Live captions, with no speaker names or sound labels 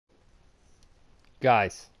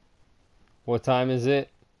Guys, what time is it?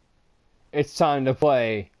 It's time to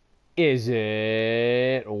play Is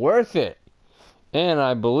It Worth It? And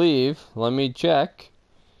I believe, let me check,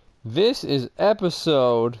 this is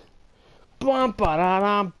episode bum ba da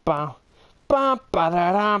dum bum bum ba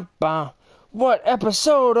da dum bum. What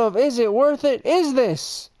episode of Is It Worth It is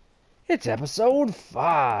this? It's episode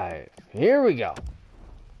 5. Here we go.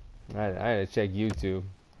 I had to check YouTube,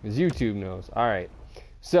 because YouTube knows. Alright,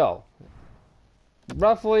 so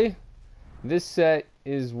roughly this set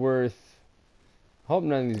is worth, I hope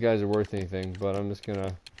none of these guys are worth anything, but I'm just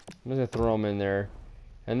gonna throw them in there,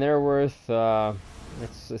 and they're worth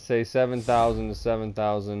let's say 7,000 to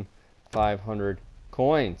 7,500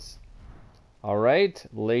 coins. All right,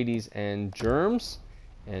 ladies and germs,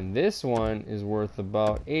 and this one is worth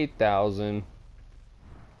about 8,000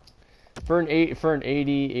 for an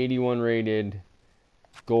 81 rated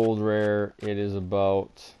gold rare. It is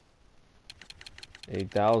about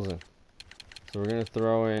 8,000. So we're gonna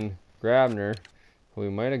throw in Grabner. We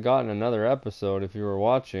might have gotten another episode if you were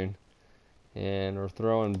watching. And we're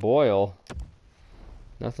throwing Boyle.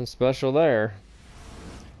 Nothing special there.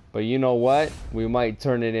 But you know what? We might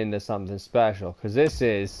turn it into something special. Because this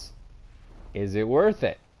is it worth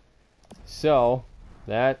it? So,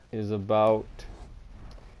 that is about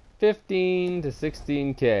 15 to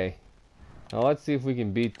 16k. Now let's see if we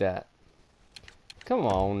can beat that. Come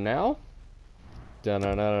on now. Come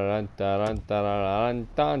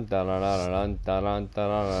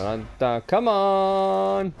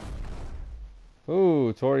on!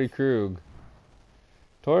 Ooh, Torrey Krug.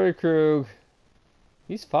 Torrey Krug.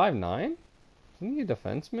 He's 5'9"? Isn't he a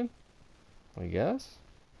defenseman? I guess.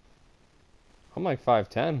 I'm like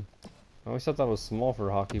 5'10". I always thought that was small for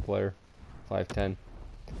a hockey player. 5'10".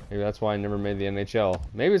 Maybe that's why I never made the NHL.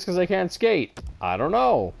 Maybe it's because I can't skate. I don't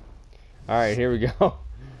know. Alright, here we go.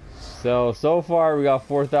 So far we got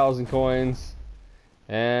 4,000 coins,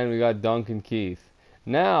 and we got Duncan Keith.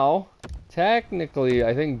 Now, technically,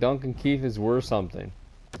 I think Duncan Keith is worth something.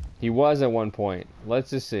 He was at one point. Let's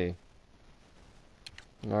just see.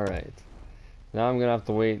 Alright. Now I'm gonna have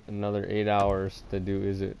to wait another 8 hours to do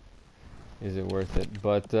is it worth it.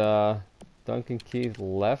 But Duncan Keith,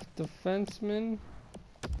 left defenseman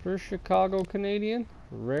for Chicago Canadian.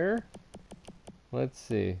 Rare. Let's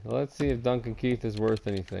see if Duncan Keith is worth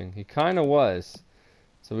anything. He kind of was,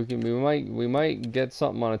 so we might get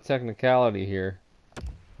something on a technicality here.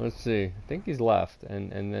 Let's see. I think he's left,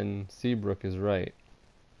 and then Seabrook is right.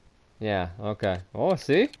 Yeah. Okay. Oh,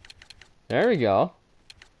 see, there we go.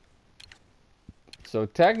 So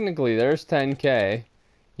technically, there's 10k.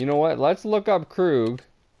 You know what? Let's look up Krug.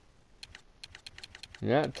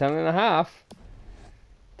 Yeah, 10.5.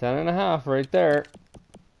 10.5 right there.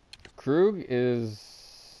 Krug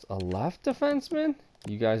is a left defenseman?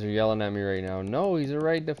 You guys are yelling at me right now. No, he's a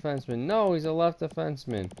right defenseman. No, he's a left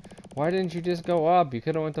defenseman. Why didn't you just go up? You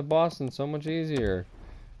could have went to Boston so much easier.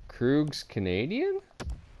 Krug's Canadian?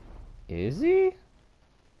 Is he?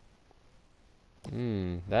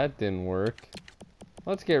 That didn't work.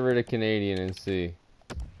 Let's get rid of Canadian and see.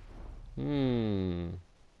 Now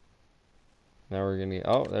we're gonna,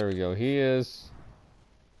 oh, there we go. He is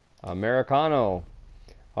Americano.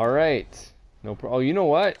 Alright. Oh, you know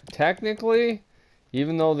what? Technically,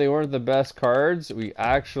 even though they weren't the best cards, we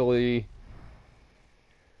actually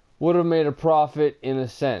would have made a profit in a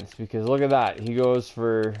sense. Because look at that. He goes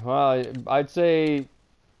for, well, I'd say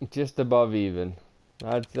just above even.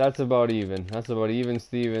 That's about even. That's about even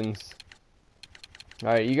Stevens.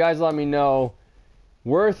 Alright, you guys let me know.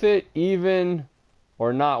 Worth it, even,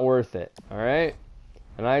 or not worth it. Alright?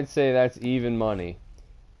 And I'd say that's even money.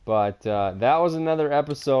 But that was another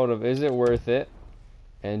episode of Is It Worth It?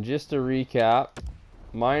 And just to recap,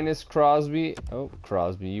 minus Crosby. Oh,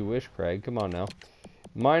 Crosby, you wish, Craig. Come on now.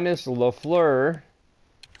 Minus Lafleur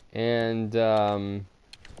and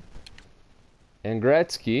Gretzky. I'm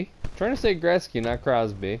trying to say Gretzky, not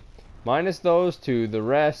Crosby. Minus those two, the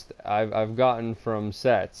rest I've gotten from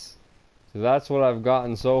sets. So that's what I've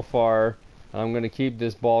gotten so far. I'm going to keep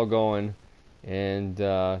this ball going. And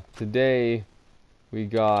today we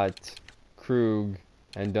got Krug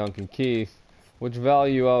and Duncan Keith, which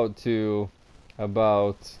value out to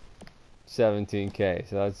about 17k.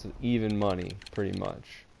 So that's even money, pretty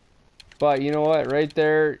much. But you know what? Right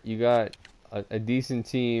there, you got a decent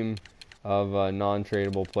team of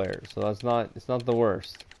non-tradable players. So it's not the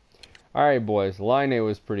worst. All right, boys. Line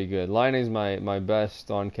was pretty good. Line's my best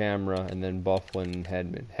on camera, and then Bufflin and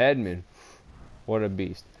Hedman. Hedman, what a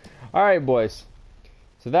beast. All right, boys.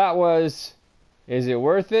 So that was Is It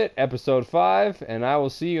Worth It? Episode 5, and I will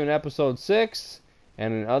see you in episode 6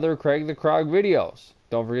 and in other Craig the Krog videos.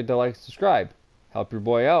 Don't forget to like and subscribe. Help your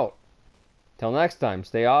boy out. Till next time,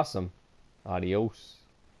 stay awesome. Adios.